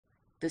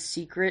The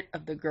Secret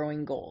of the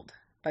Growing Gold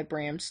by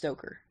Bram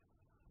Stoker.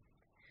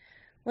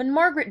 When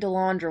Margaret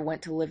Delandre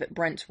went to live at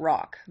Brent's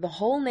Rock, the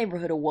whole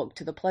neighborhood awoke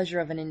to the pleasure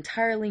of an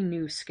entirely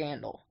new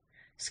scandal.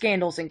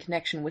 Scandals in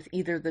connection with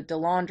either the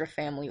Delandre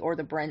family or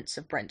the Brents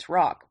of Brent's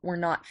Rock were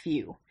not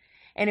few,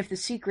 and if the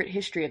secret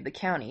history of the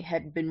county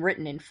had been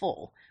written in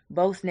full,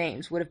 both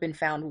names would have been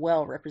found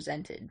well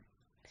represented.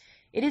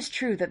 It is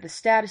true that the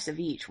status of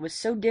each was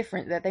so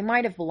different that they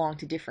might have belonged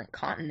to different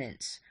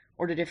continents,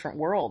 or to different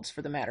worlds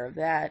for the matter of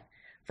that,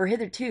 for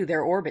hitherto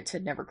their orbits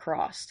had never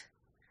crossed.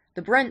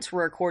 The Brents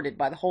were accorded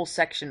by the whole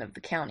section of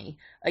the county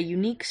a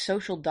unique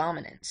social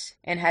dominance,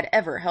 and had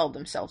ever held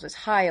themselves as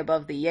high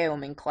above the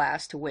yeoman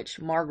class to which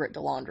Margaret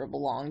Delandre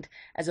belonged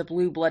as a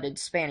blue-blooded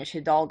Spanish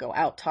hidalgo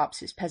outtops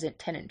his peasant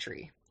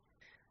tenantry.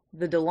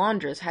 The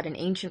Delandres had an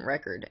ancient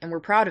record, and were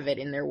proud of it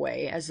in their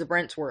way, as the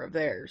Brents were of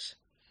theirs.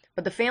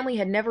 But the family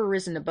had never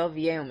risen above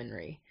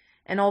yeomanry,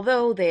 and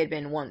although they had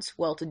been once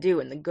well-to-do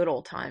in the good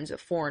old times of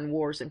foreign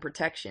wars and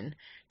protection,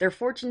 their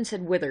fortunes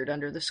had withered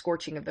under the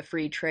scorching of the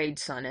free trade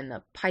sun and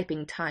the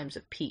piping times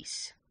of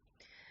peace.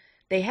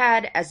 They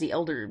had, as the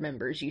elder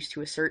members used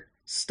to assert,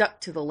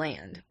 stuck to the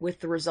land, with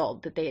the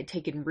result that they had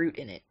taken root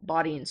in it,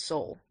 body and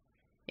soul.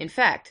 In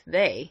fact,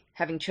 they,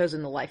 having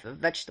chosen the life of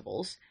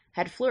vegetables,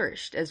 had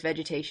flourished as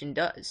vegetation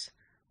does,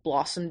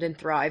 blossomed and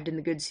thrived in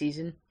the good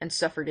season, and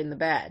suffered in the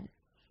bad.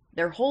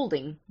 Their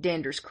holding,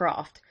 Dander's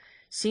Croft,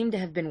 seemed to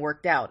have been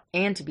worked out,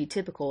 and to be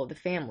typical of the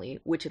family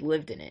which had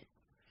lived in it.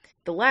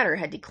 The latter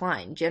had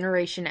declined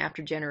generation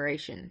after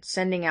generation,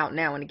 sending out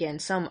now and again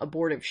some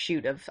abortive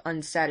shoot of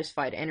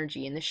unsatisfied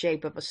energy in the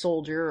shape of a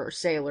soldier or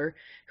sailor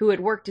who had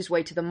worked his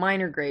way to the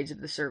minor grades of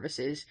the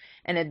services,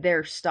 and had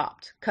there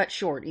stopped, cut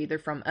short either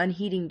from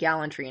unheeding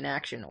gallantry in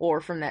action,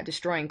 or from that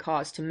destroying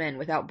cause to men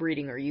without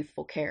breeding or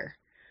youthful care,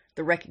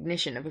 the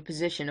recognition of a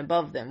position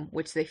above them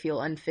which they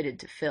feel unfitted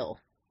to fill.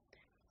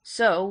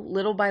 So,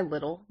 little by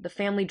little, the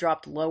family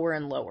dropped lower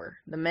and lower,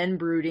 the men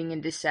brooding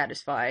and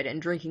dissatisfied,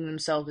 and drinking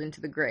themselves into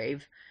the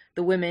grave,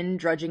 the women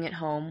drudging at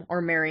home,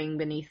 or marrying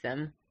beneath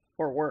them,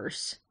 or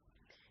worse.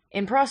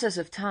 In process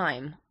of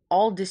time,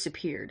 all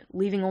disappeared,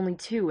 leaving only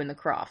two in the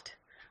croft,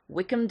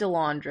 Wykham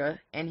Delandre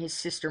and his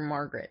sister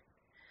Margaret.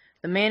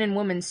 The man and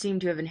woman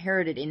seemed to have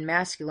inherited in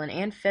masculine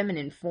and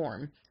feminine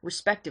form,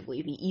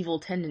 respectively, the evil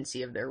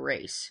tendency of their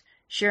race,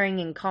 sharing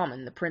in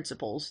common the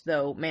principles,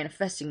 though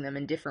manifesting them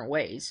in different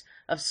ways,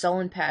 of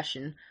sullen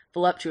passion,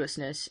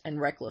 voluptuousness,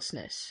 and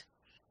recklessness.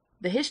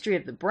 The history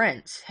of the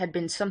Brents had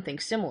been something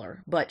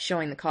similar, but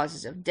showing the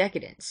causes of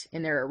decadence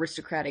in their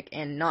aristocratic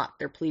and not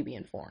their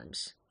plebeian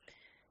forms.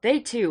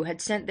 They, too,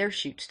 had sent their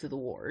shoots to the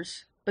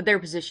wars, but their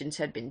positions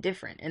had been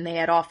different, and they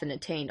had often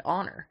attained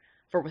honour,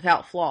 for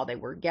without flaw they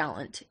were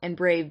gallant, and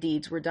brave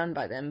deeds were done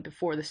by them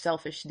before the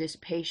selfish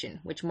dissipation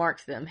which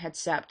marked them had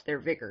sapped their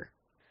vigour.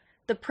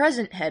 The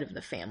present head of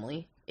the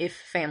family, if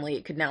family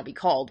it could now be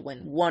called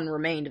when one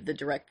remained of the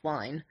direct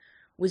line,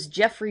 was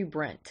Geoffrey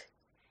Brent.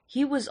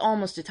 He was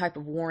almost a type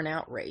of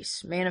worn-out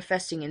race,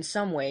 manifesting in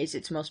some ways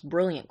its most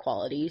brilliant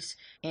qualities,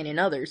 and in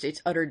others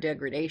its utter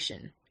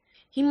degradation.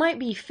 He might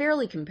be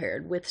fairly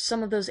compared with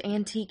some of those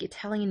antique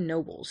Italian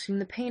nobles whom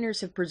the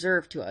painters have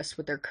preserved to us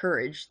with their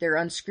courage, their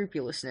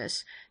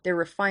unscrupulousness, their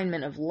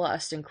refinement of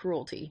lust and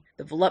cruelty,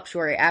 the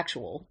voluptuary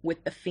actual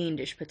with the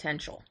fiendish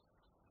potential.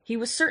 He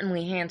was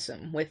certainly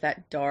handsome, with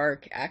that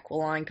dark,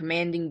 aquiline,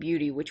 commanding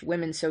beauty which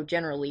women so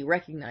generally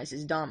recognize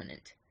as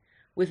dominant.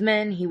 With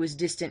men he was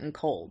distant and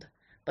cold,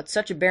 but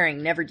such a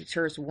bearing never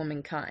deters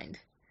womankind.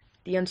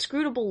 The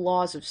unscrutable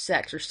laws of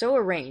sex are so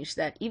arranged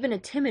that even a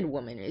timid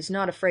woman is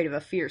not afraid of a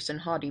fierce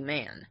and haughty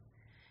man.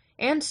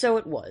 And so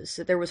it was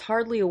that there was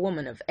hardly a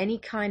woman of any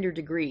kind or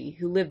degree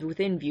who lived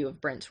within view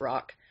of Brent's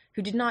Rock,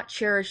 who did not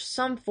cherish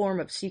some form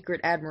of secret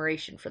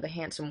admiration for the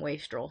handsome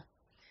wastrel.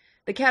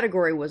 The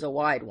category was a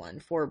wide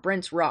one, for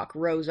Brent's Rock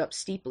rose up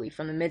steeply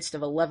from the midst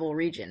of a level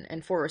region,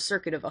 and for a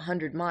circuit of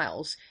 100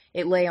 miles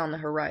it lay on the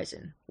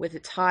horizon, with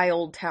its high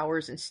old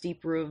towers and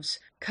steep roofs,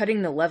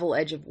 cutting the level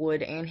edge of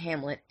wood and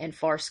hamlet and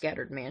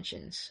far-scattered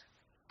mansions.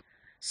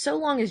 So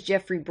long as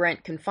Geoffrey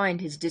Brent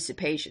confined his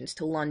dissipations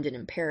to London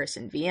and Paris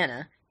and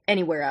Vienna,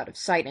 anywhere out of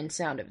sight and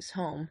sound of his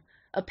home,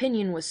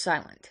 opinion was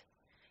silent.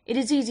 It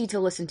is easy to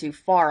listen to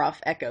far-off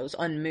echoes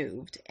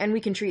unmoved, and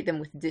we can treat them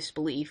with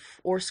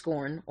disbelief, or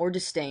scorn, or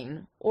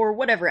disdain, or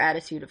whatever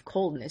attitude of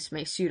coldness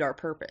may suit our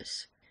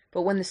purpose.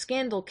 But when the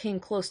scandal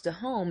came close to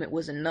home it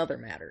was another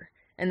matter,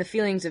 and the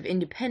feelings of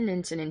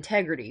independence and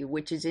integrity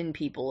which is in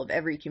people of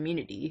every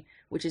community,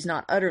 which is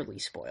not utterly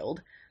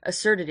spoiled,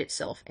 asserted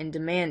itself and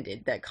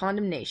demanded that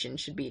condemnation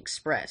should be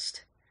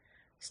expressed.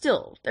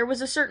 Still, there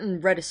was a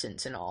certain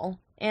reticence in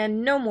all,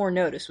 and no more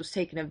notice was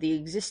taken of the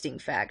existing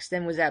facts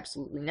than was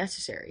absolutely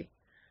necessary.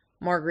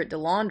 Margaret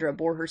Delandre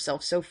bore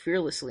herself so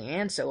fearlessly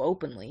and so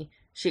openly,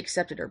 she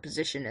accepted her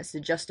position as the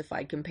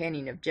justified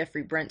companion of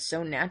Geoffrey Brent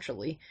so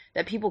naturally,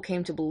 that people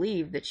came to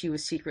believe that she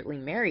was secretly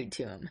married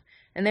to him,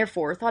 and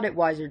therefore thought it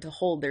wiser to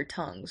hold their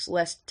tongues,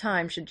 lest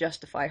time should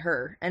justify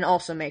her, and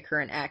also make her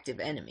an active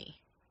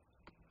enemy.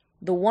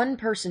 The one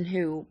person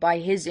who, by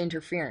his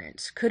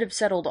interference, could have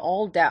settled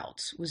all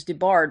doubts was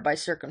debarred by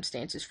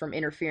circumstances from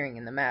interfering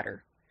in the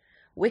matter.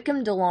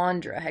 Wykham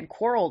Delandre had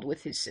quarrelled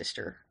with his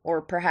sister,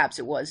 or perhaps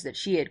it was that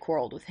she had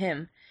quarrelled with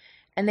him,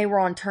 and they were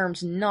on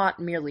terms not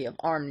merely of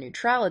armed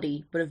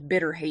neutrality, but of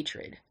bitter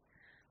hatred.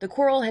 The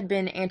quarrel had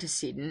been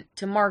antecedent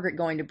to Margaret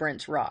going to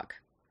Brent's Rock.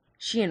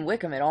 She and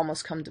Wykham had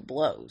almost come to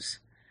blows.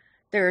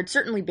 There had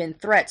certainly been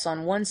threats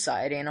on one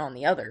side and on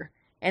the other,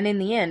 and in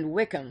the end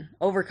Wykham,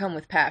 overcome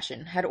with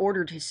passion, had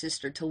ordered his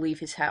sister to leave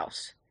his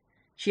house.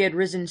 She had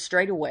risen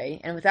straight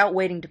away, and without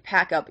waiting to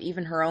pack up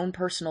even her own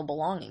personal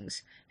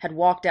belongings, had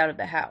walked out of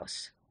the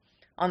house.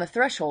 On the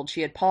threshold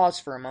she had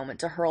paused for a moment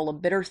to hurl a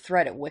bitter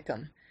threat at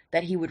Wykham,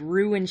 that he would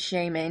rue in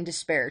shame and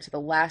despair to the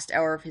last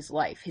hour of his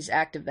life his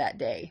act of that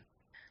day.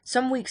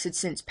 Some weeks had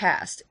since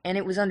passed, and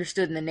it was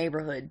understood in the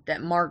neighbourhood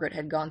that Margaret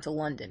had gone to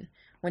London,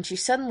 when she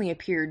suddenly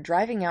appeared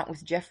driving out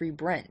with Geoffrey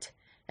Brent,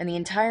 and the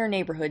entire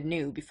neighbourhood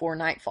knew before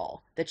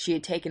nightfall that she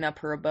had taken up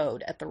her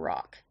abode at the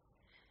Rock.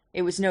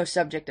 It was no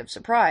subject of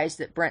surprise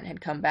that Brent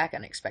had come back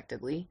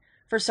unexpectedly,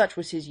 for such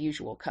was his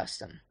usual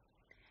custom.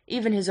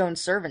 Even his own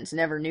servants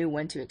never knew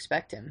when to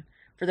expect him,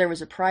 for there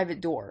was a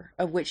private door,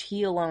 of which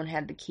he alone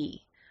had the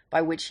key,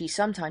 by which he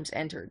sometimes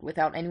entered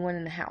without anyone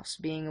in the house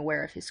being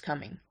aware of his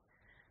coming.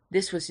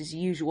 This was his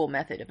usual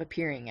method of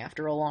appearing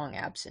after a long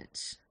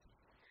absence.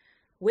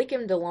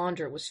 Wykham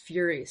Delandre was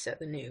furious at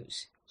the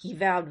news. He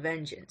vowed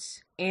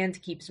vengeance, and, to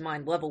keep his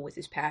mind level with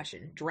his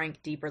passion,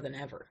 drank deeper than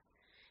ever.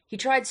 He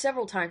tried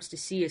several times to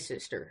see his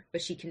sister,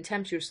 but she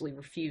contemptuously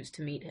refused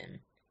to meet him.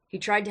 He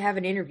tried to have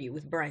an interview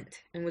with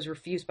Brent, and was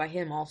refused by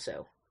him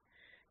also.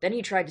 Then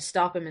he tried to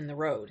stop him in the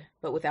road,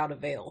 but without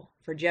avail,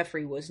 for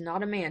Geoffrey was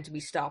not a man to be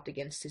stopped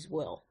against his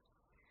will.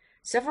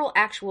 Several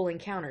actual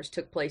encounters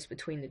took place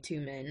between the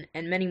two men,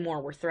 and many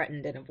more were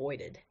threatened and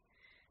avoided.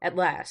 At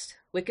last,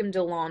 Wykham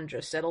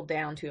Delandre settled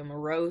down to a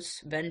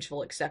morose,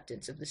 vengeful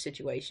acceptance of the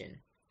situation.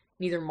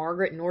 Neither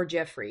Margaret nor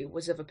Geoffrey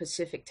was of a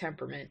pacific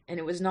temperament, and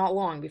it was not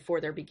long before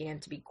there began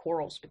to be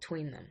quarrels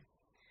between them.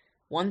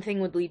 One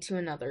thing would lead to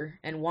another,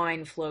 and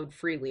wine flowed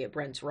freely at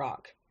Brent's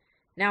Rock.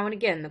 Now and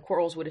again the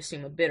quarrels would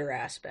assume a bitter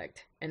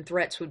aspect, and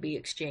threats would be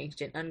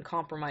exchanged in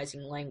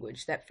uncompromising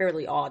language that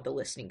fairly awed the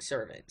listening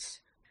servants.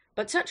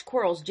 But such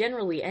quarrels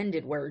generally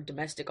ended where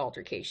domestic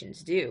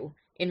altercations do,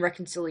 in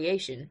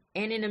reconciliation,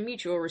 and in a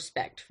mutual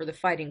respect for the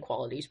fighting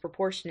qualities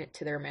proportionate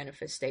to their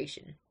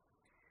manifestation.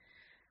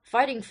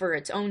 Fighting for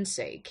its own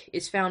sake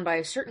is found by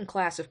a certain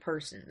class of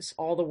persons,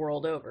 all the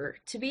world over,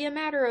 to be a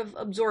matter of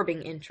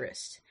absorbing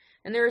interest,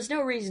 and there is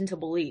no reason to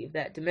believe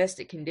that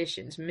domestic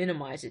conditions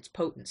minimize its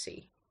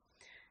potency.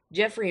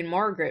 Geoffrey and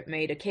Margaret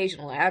made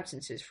occasional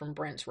absences from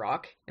Brent's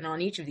Rock, and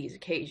on each of these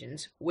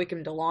occasions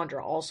Wykham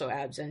Delandre also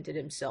absented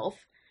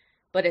himself,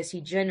 but as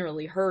he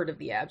generally heard of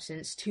the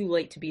absence, too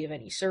late to be of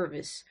any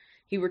service,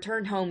 he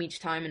returned home each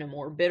time in a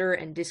more bitter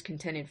and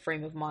discontented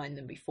frame of mind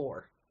than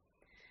before.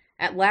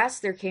 At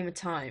last there came a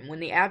time when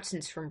the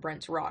absence from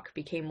Brent's Rock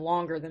became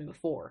longer than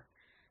before.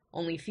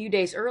 Only a few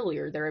days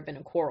earlier there had been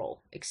a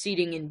quarrel,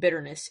 exceeding in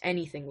bitterness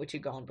anything which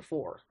had gone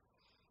before.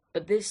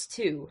 But this,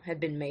 too, had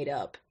been made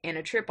up, and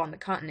a trip on the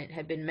continent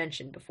had been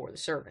mentioned before the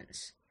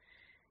servants.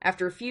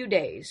 After a few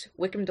days,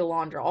 Wykham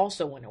Delandre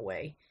also went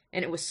away,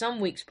 and it was some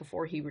weeks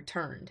before he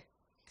returned.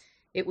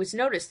 It was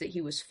noticed that he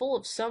was full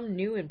of some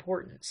new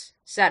importance,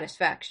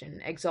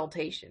 satisfaction,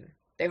 exaltation.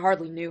 They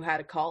hardly knew how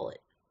to call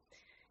it.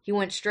 He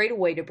went straight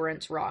away to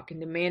Brent's Rock and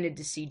demanded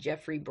to see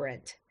Geoffrey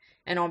Brent,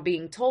 and on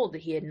being told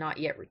that he had not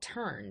yet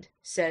returned,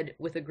 said,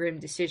 with a grim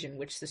decision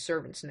which the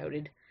servants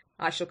noted,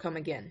 "I shall come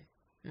again.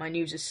 My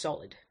news is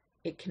solid.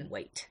 It can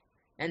wait,"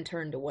 and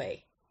turned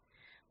away.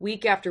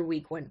 Week after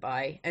week went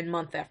by, and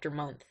month after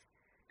month,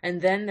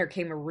 and then there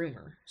came a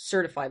rumor,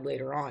 certified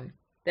later on,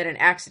 that an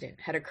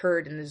accident had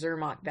occurred in the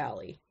Zermatt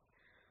Valley.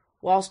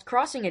 Whilst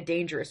crossing a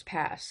dangerous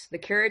pass, the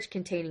carriage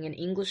containing an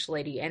English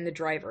lady and the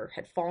driver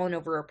had fallen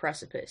over a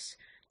precipice,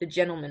 the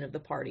gentleman of the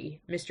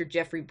party, Mr.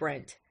 Geoffrey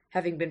Brent,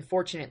 having been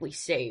fortunately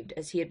saved,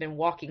 as he had been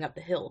walking up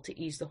the hill to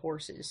ease the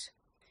horses.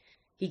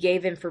 He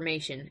gave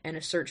information, and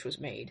a search was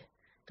made.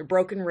 The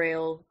broken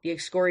rail, the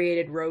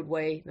excoriated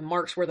roadway, the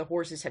marks where the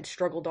horses had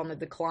struggled on the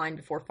decline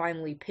before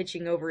finally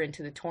pitching over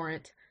into the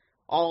torrent,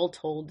 all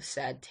told the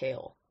sad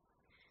tale.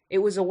 It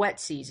was a wet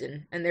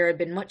season, and there had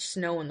been much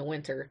snow in the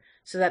winter,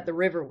 so that the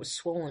river was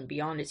swollen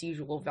beyond its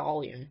usual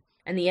volume,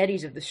 and the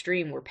eddies of the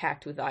stream were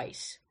packed with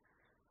ice.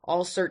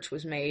 All search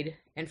was made,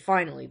 and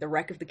finally the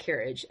wreck of the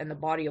carriage and the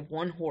body of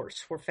one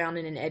horse were found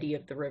in an eddy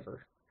of the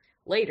river.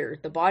 Later,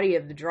 the body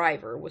of the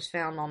driver was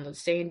found on the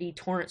sandy,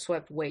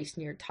 torrent-swept waste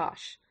near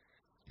Tash,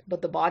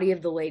 but the body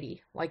of the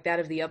lady, like that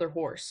of the other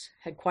horse,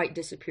 had quite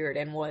disappeared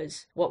and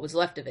was, what was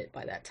left of it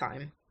by that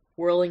time,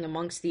 whirling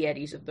amongst the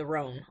eddies of the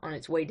Rhone on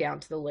its way down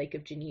to the Lake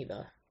of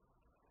Geneva.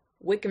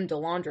 Wykham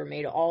Delandre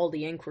made all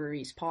the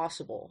inquiries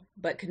possible,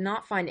 but could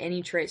not find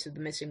any trace of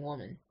the missing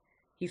woman.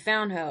 He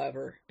found,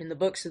 however, in the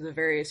books of the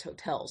various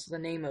hotels the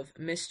name of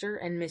Mr.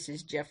 and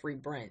Mrs. Geoffrey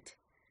Brent,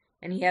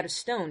 and he had a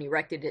stone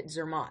erected at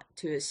Zermatt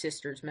to his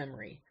sister's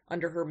memory,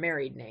 under her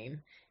married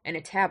name, and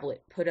a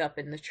tablet put up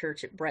in the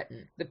church at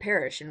Bretton, the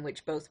parish in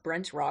which both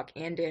Brent's Rock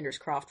and Dander's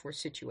Croft were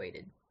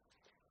situated.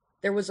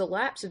 There was a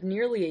lapse of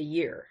nearly a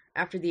year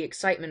after the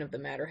excitement of the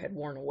matter had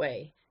worn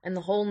away, and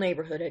the whole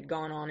neighbourhood had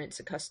gone on its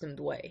accustomed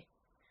way.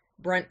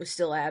 Brent was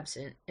still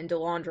absent, and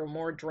Delandre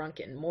more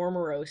drunken, more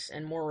morose,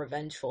 and more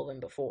revengeful than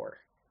before.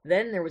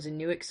 Then there was a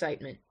new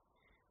excitement.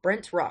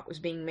 Brent's Rock was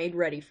being made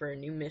ready for a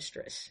new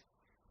mistress.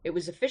 It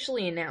was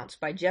officially announced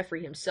by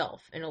Geoffrey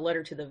himself, in a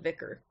letter to the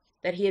vicar,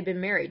 that he had been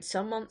married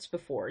some months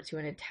before to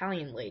an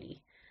Italian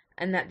lady,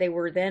 and that they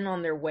were then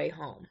on their way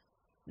home.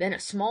 Then a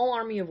small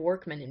army of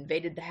workmen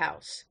invaded the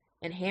house,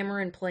 and hammer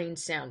and plane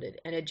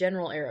sounded, and a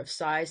general air of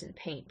size and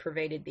paint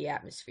pervaded the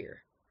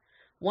atmosphere.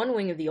 One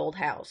wing of the old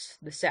house,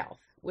 the south,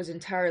 was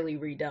entirely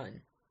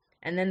redone,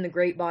 and then the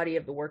great body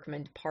of the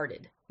workmen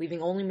departed,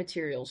 leaving only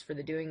materials for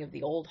the doing of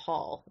the old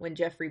hall when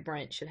Geoffrey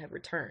Brent should have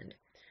returned,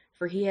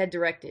 for he had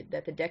directed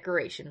that the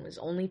decoration was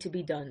only to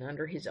be done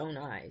under his own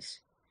eyes.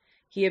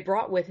 He had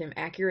brought with him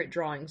accurate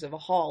drawings of a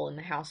hall in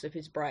the house of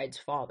his bride's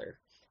father,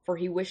 for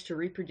he wished to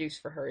reproduce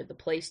for her the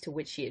place to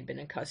which she had been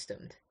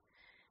accustomed.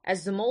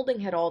 As the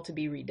moulding had all to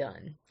be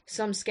redone,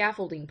 some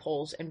scaffolding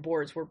poles and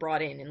boards were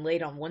brought in and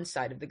laid on one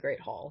side of the great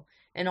hall,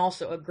 and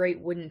also a great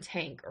wooden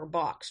tank or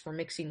box for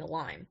mixing the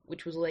lime,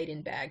 which was laid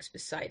in bags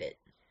beside it.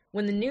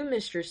 When the new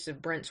mistress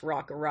of Brent's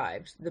Rock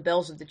arrived, the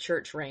bells of the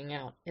church rang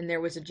out, and there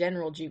was a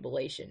general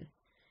jubilation.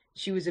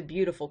 She was a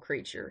beautiful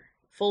creature,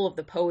 full of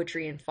the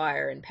poetry and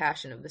fire and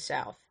passion of the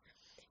South,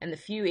 and the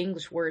few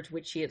English words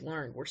which she had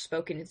learned were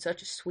spoken in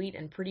such a sweet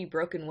and pretty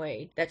broken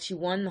way that she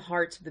won the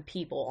hearts of the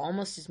people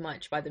almost as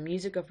much by the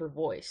music of her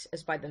voice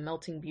as by the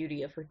melting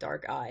beauty of her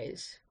dark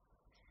eyes.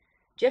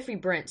 Geoffrey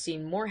Brent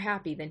seemed more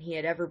happy than he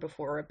had ever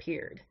before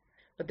appeared,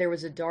 but there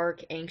was a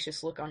dark,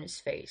 anxious look on his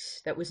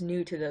face that was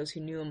new to those who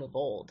knew him of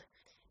old,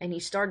 and he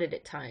started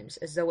at times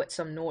as though at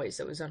some noise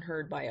that was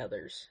unheard by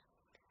others.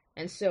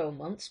 And so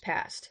months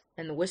passed,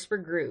 and the whisper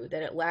grew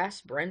that at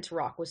last Brent's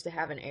Rock was to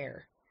have an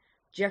heir.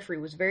 Geoffrey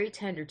was very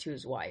tender to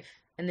his wife,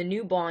 and the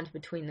new bond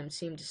between them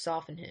seemed to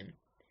soften him.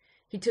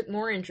 He took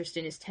more interest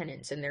in his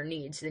tenants and their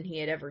needs than he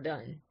had ever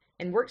done,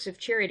 and works of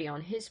charity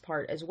on his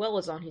part as well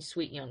as on his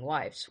sweet young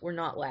wife's were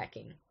not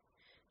lacking.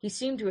 He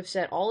seemed to have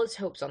set all his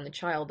hopes on the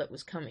child that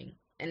was coming,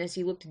 and as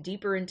he looked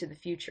deeper into the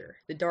future,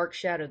 the dark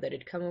shadow that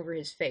had come over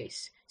his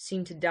face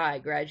seemed to die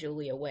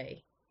gradually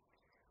away.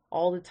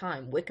 All the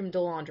time Wykham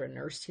Delandre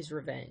nursed his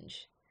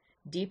revenge.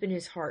 Deep in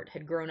his heart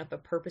had grown up a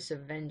purpose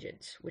of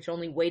vengeance, which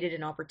only waited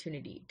an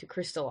opportunity to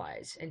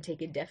crystallize and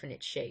take a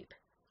definite shape.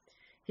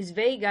 His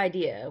vague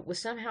idea was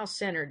somehow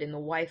centered in the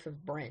wife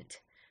of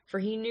Brent, for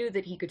he knew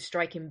that he could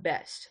strike him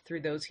best through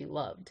those he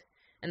loved,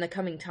 and the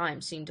coming time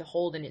seemed to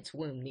hold in its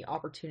womb the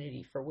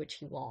opportunity for which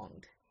he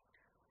longed.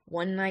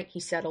 One night he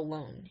sat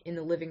alone in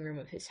the living room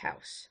of his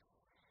house.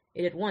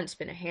 It had once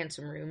been a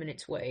handsome room in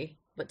its way,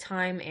 but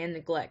time and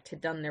neglect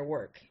had done their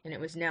work, and it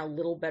was now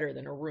little better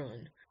than a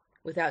ruin,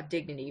 without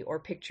dignity or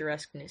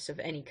picturesqueness of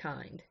any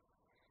kind.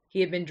 He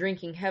had been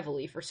drinking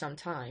heavily for some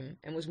time,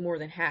 and was more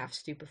than half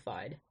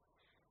stupefied.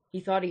 He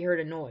thought he heard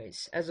a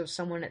noise, as of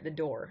someone at the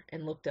door,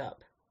 and looked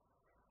up.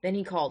 Then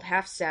he called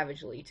half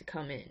savagely to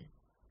come in,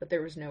 but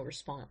there was no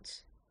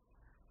response.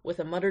 With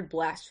a muttered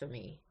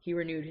blasphemy, he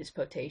renewed his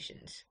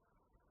potations.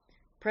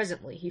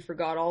 Presently he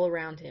forgot all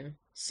around him,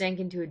 sank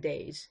into a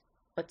daze,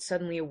 but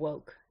suddenly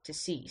awoke to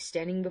see,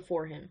 standing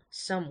before him,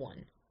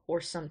 someone, or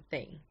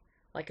something,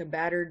 like a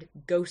battered,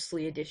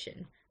 ghostly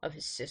edition of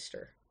his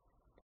sister.